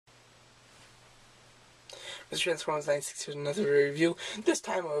This is Transformers 96 with another review, this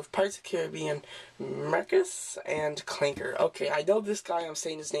time of Pirates of the Caribbean, Maccus and Clanker. Okay, I know this guy, I'm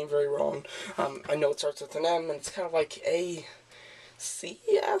saying his name very wrong. I know it starts with an M, and it's kind of like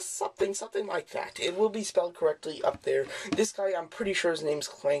A-C-S, something like that. It will be spelled correctly up there. This guy, I'm pretty sure his name's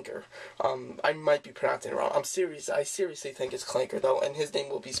Clanker. I might be pronouncing it wrong. I seriously think it's Clanker, though, and his name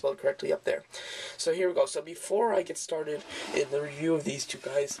will be spelled correctly up there. So here we go. So before I get started in the review of these two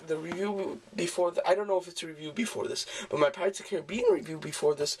guys, the review before, I don't know if it's a review before this, but my Pirates of the Caribbean review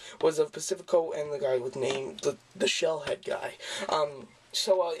before this was of Pacifico and the guy with name, the Shellhead guy.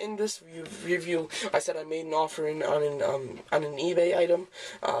 So in this review, I said I made an offer on an eBay item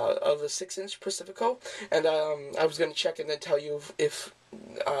of a 6-inch Pacifico, and I was going to check and then tell you if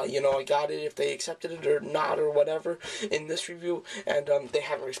you know, I got it, if they accepted it or not or whatever in this review, and they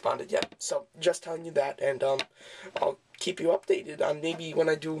haven't responded yet. So just telling you that, and I'll keep you updated on maybe when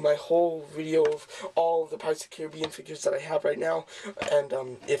I do my whole video of all of the Pirates of the Caribbean figures that I have right now, and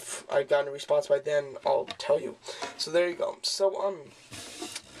if I've gotten a response by then, I'll tell you. So there you go. So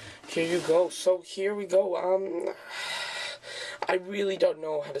here you go. So here we go. I really don't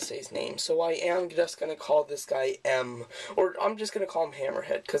know how to say his name, so I am just going to call this guy M, or I'm just going to call him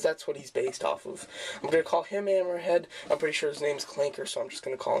Hammerhead, because that's what he's based off of. I'm going to call him Hammerhead. I'm pretty sure his name's Clanker, so I'm just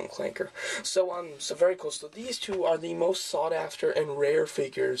going to call him Clanker. So very cool. So these two are the most sought after and rare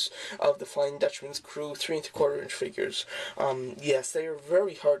figures of the Flying Dutchman's crew 3 3/4 inch figures. Yes, they are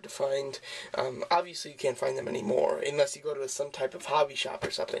very hard to find. Obviously you can't find them anymore, unless you go to some type of hobby shop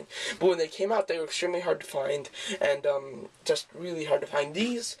or something. But when they came out, they were extremely hard to find, and just really hard to find.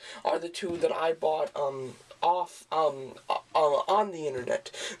 These are the two that I bought on the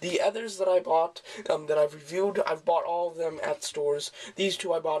internet. The others that I bought, that I've reviewed, I've bought all of them at stores. These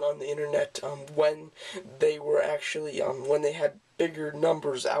two I bought on the internet when they were actually, when they had bigger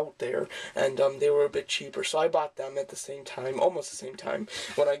numbers out there, and they were a bit cheaper, so I bought them at the same time, almost the same time.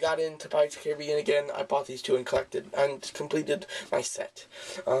 When I got into Pirates of the Caribbean again, I bought these two and collected and completed my set.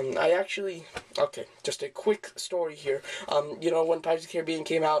 I actually, okay, just a quick story here. You know, when Pirates of the Caribbean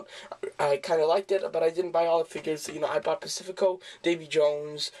came out, I kind of liked it, but I didn't buy all the figures. You know, I bought Pacifico, Davy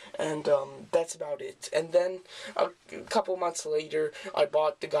Jones, and that's about it. And then a couple months later, I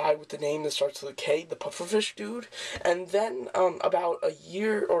bought the guy with the name that starts with a K, the pufferfish dude, and then about a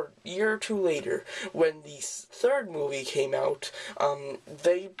year or two later, when the third movie came out,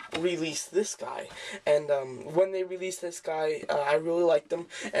 they released this guy, and when they released this guy, I really liked them,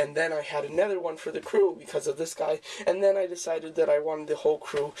 and then I had another one for the crew because of this guy, and then I decided that I wanted the whole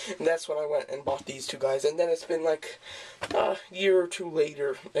crew, and that's when I went and bought these two guys, and then it's been like a year or two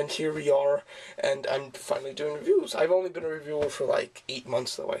later, and here we are, and I'm finally doing reviews. I've only been a reviewer for like 8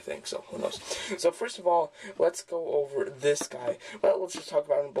 months though, I think, so who knows. So first of all, let's go over this guy. Well, let's just talk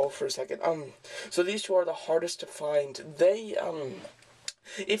about them both for a second. So these two are the hardest to find. They,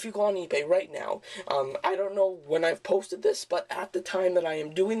 if you go on eBay right now, I don't know when I've posted this, but at the time that I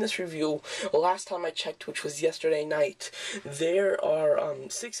am doing this review, last time I checked, which was yesterday night, there are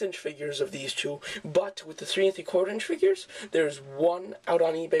 6-inch figures of these two, but with the 3 3/4 inch figures, there's one out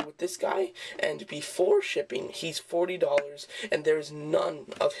on eBay with this guy, and before shipping, he's $40, and there's none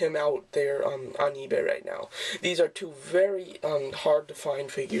of him out there on eBay right now. These are two very hard to find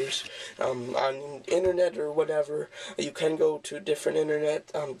figures on internet or whatever. You can go to different internet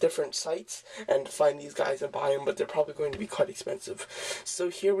different sites and find these guys and buy them, but they're probably going to be quite expensive. So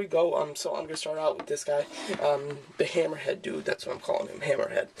here we go. So I'm going to start out with this guy, the Hammerhead dude. That's what I'm calling him,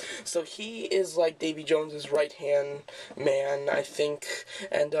 Hammerhead. So he is like Davy Jones's right-hand man, I think,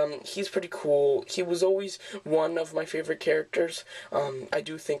 and he's pretty cool. He was always one of my favorite characters. I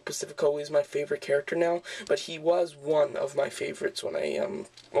do think Pacifico is my favorite character now, but he was one of my favorites when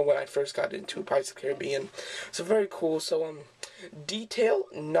I first got into Pirates of the Caribbean. So very cool. So detail,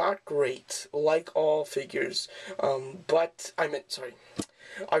 not great, like all figures,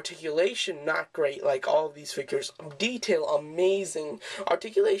 articulation, not great, like all of these figures. Detail, amazing.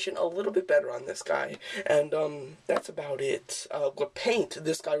 Articulation, a little bit better on this guy. And, that's about it. With paint,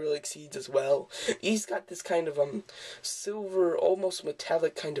 this guy really exceeds as well. He's got this kind of, silver, almost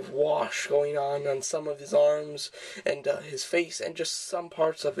metallic kind of wash going on some of his arms and, his face, and just some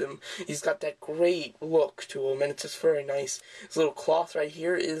parts of him. He's got that great look to him, and it's just very nice. His little cloth right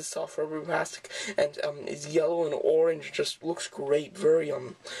here is soft rubber plastic, and, is yellow and orange, just looks great, very,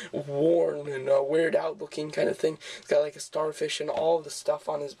 worn and weared out looking kind of thing. He's got like a starfish and all of the stuff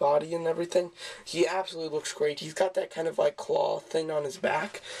on his body and everything. He absolutely looks great. He's got that kind of like claw thing on his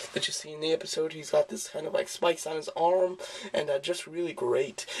back that you see in the episode. He's got this kind of like spikes on his arm, and just really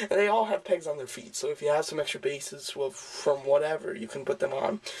great. And they all have pegs on their feet, so if you have some extra bases from whatever, you can put them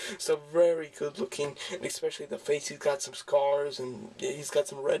on. So very good looking, and especially the face. He's got some scars, and he's got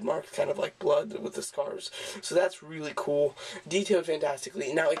some red marks, kind of like blood with the scars. So that's really cool. Detailed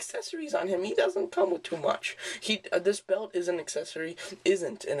fantastically. Now accessories on him, he doesn't come with too much. This belt isn't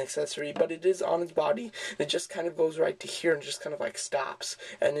an accessory, but it is on his body. It just kind of goes right to here and just kind of like stops,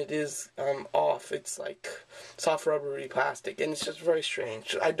 and it is off. It's like soft rubbery plastic, and it's just very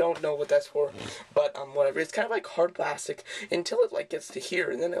strange. I don't know what that's for, but whatever. It's kind of like hard plastic until it like gets to here,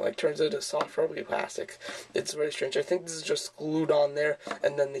 and then it like turns into soft rubbery plastic. It's very strange. I think this is just glued on there,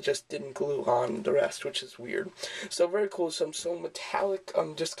 and then they just didn't glue on the rest, which is weird. So very cool. Some metallic,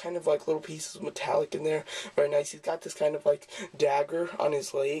 just kind of like little pieces of metallic in there. Very nice. He's got this kind of like dagger on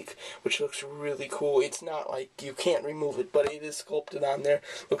his leg, which looks really cool. It's not like you can't remove it, but it is sculpted on there.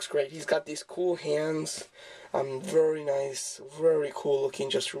 Looks great. He's got these cool hands. Very nice, very cool looking,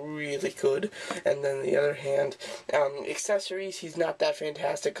 just really good. And then the other hand, accessories, he's not that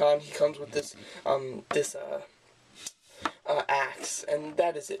fantastic on. He comes with this, axe, and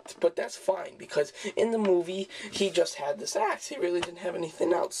that is it. But that's fine, because in the movie, he just had this axe. He really didn't have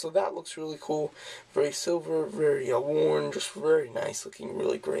anything else, so that looks really cool. Very silver, very worn, just very nice looking,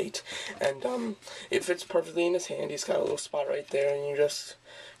 really great. And it fits perfectly in his hand. He's got a little spot right there, and you just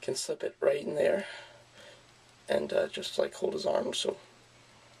can slip it right in there. And just like hold his arm, so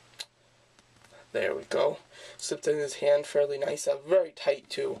there we go. Slipped in his hand fairly nice, very tight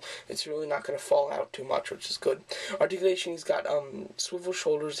too. It's really not going to fall out too much, which is good. Articulation, he's got swivel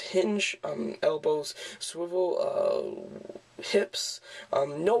shoulders, hinge elbows, swivel hips,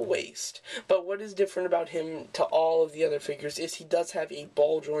 no waist. But what is different about him to all of the other figures is he does have a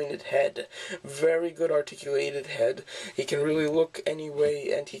ball-jointed head. Very good articulated head. He can really look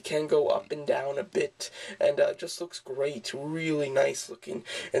anyway, and he can go up and down a bit, and just looks great. Really nice looking.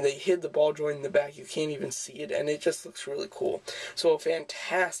 And they hid the ball joint in the back. You can't even see it, and it just looks really cool. So a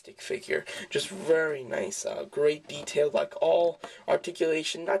fantastic figure. Just very nice. Great detail, like all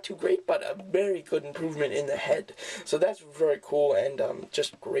articulation. Not too great, but a very good improvement in the head. So that's very cool, and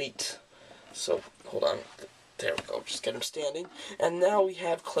just great. So hold on, there we go, just get him standing. And now we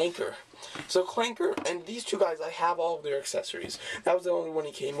have Clanker. So Clanker, and these two guys, I have all of their accessories. That was the only one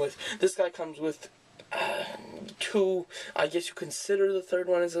he came with. This guy comes with two, I guess you consider the third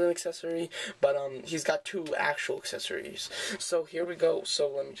one as an accessory, but he's got two actual accessories. So here we go. So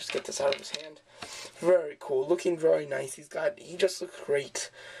let me just get this out of his hand. Very cool, looking very nice. He just looks great.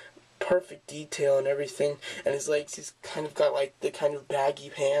 Perfect detail and everything, and his legs, he's kind of got like the kind of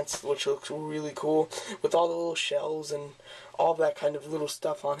baggy pants, which looks really cool, with all the little shells and all that kind of little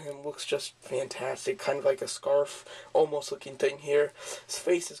stuff on him. Looks just fantastic, kind of like a scarf almost looking thing here. His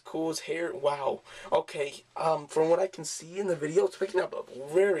face is cool, his hair, wow. Okay, from what I can see in the video, it's picking up a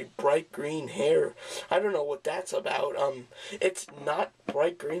very bright green hair. I don't know what that's about. It's not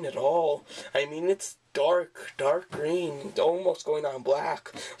bright green at all. I mean, it's dark green, almost going on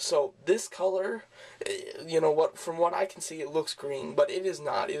black. So this color, you know what, from what I can see, it looks green, but it is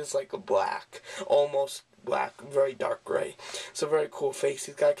not. It is like a black, almost black, very dark gray. So very cool face.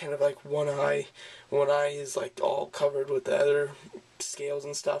 He's got kind of like one eye is like all covered with the other scales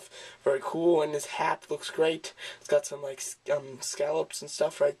and stuff. Very cool. And his hat looks great. It's got some like scallops and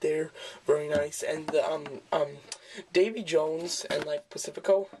stuff right there. Very nice. And the Davy Jones and like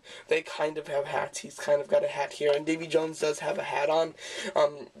Pacifico, they kind of have hats. He's kind of got a hat here, and Davy Jones does have a hat on.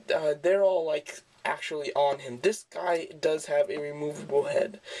 They're all like actually on him. This guy does have a removable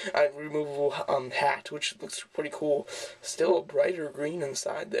hat, which looks pretty cool. Still a brighter green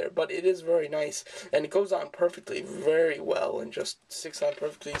inside there, but it is very nice, and it goes on perfectly, very well, and just sticks on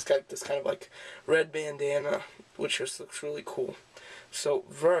perfectly. He's got this kind of like red bandana, which just looks really cool. So,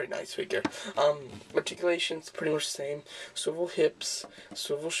 very nice figure. Articulation's pretty much the same. Swivel hips,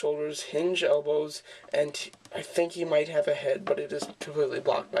 swivel shoulders, hinge elbows, and I think he might have a head, but it is completely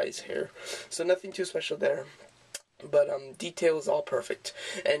blocked by his hair. So nothing too special there. But detail is all perfect,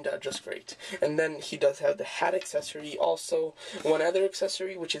 and just great. And then he does have the hat accessory also. One other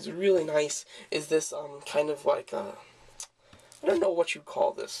accessory, which is really nice, is this kind of like I don't know what you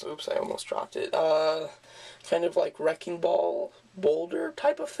call this. Oops, I almost dropped it. Kind of like wrecking ball boulder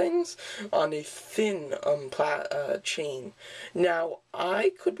type of things on a thin chain. Now,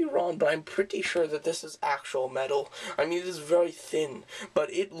 I could be wrong, but I'm pretty sure that this is actual metal. I mean, it is very thin,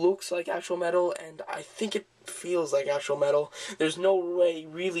 but it looks like actual metal, and I think it feels like actual metal. There's no way,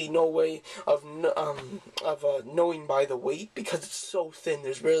 really no way of knowing by the weight, because it's so thin.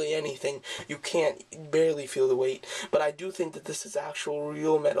 There's barely anything. You can't barely feel the weight. But I do think that this is actual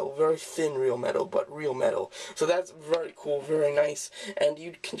real metal, very thin real metal, but real metal. So that's very cool, very nice. And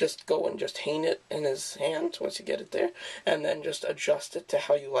you can just go and just hang it in his hands once you get it there, and then just adjust it to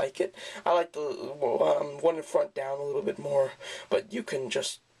how you like it. I like the one in front down a little bit more, but you can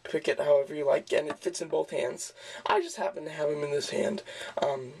just pick it however you like, and it fits in both hands. I just happen to have him in this hand,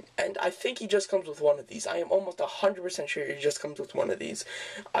 and I think he just comes with one of these. I am almost 100% sure he just comes with one of these.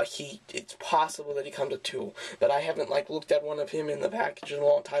 It's possible that he comes with two, but I haven't looked at one of him in the package in a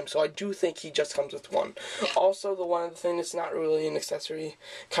long time, so I do think he just comes with one. Also, the one other thing that's not really an accessory,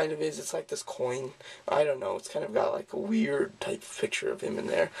 kind of is, it's like this coin. I don't know, it's kind of got like a weird type picture of him in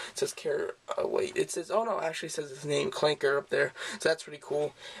there. It says wait, it says, oh no, it actually says his name, Clanker, up there, so that's pretty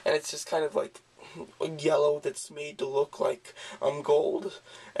cool. And it's just kind of like yellow that's made to look like gold,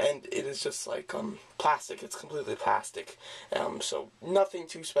 and it is just like plastic. It's completely plastic, so nothing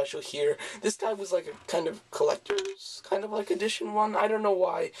too special here. This guy was like a kind of collector's kind of like edition one. I don't know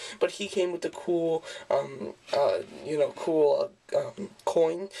why, but he came with the cool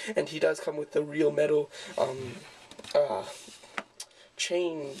coin, and he does come with the real metal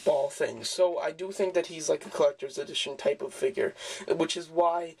chain ball thing. So I do think that he's like a collector's edition type of figure, which is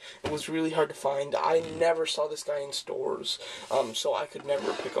why it was really hard to find. I never saw this guy in stores, so I could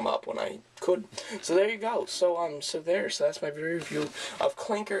never pick him up when I could. So there you go. So that's my review of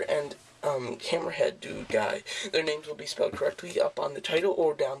Clanker and Hammerhead Dude guy. Their names will be spelled correctly up on the title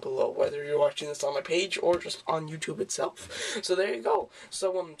or down below, whether you're watching this on my page or just on YouTube itself. So there you go.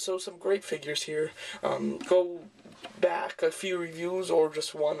 So some great figures here. Go back a few reviews, or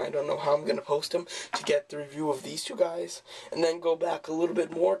just one, I don't know how I'm going to post them, to get the review of these two guys, and then go back a little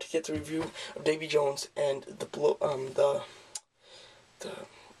bit more to get the review of Davy Jones and the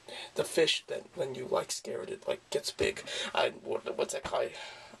fish that when you scare it gets big. What's that guy?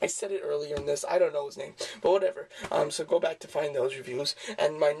 I said it earlier in this. I don't know his name, but whatever. So go back to find those reviews.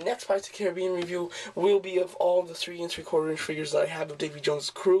 And my next Pirates of the Caribbean review will be of all the 3 and 3/4 inch figures that I have of Davy Jones'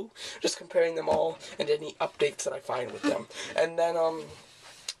 crew, just comparing them all and any updates that I find with them. And then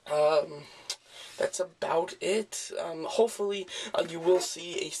that's about it. Hopefully, you will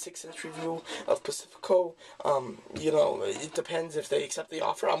see a 6-inch review of Pacifico. It depends if they accept the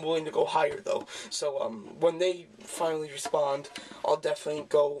offer. I'm willing to go higher, though. So, when they finally respond, I'll definitely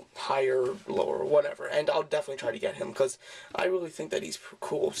go higher, lower, whatever. And I'll definitely try to get him, because I really think that he's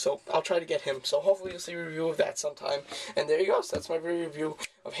cool. So, I'll try to get him. So, hopefully, you'll see a review of that sometime. And there you go. So, that's my review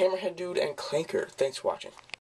of Hammerhead Dude and Clanker. Thanks for watching.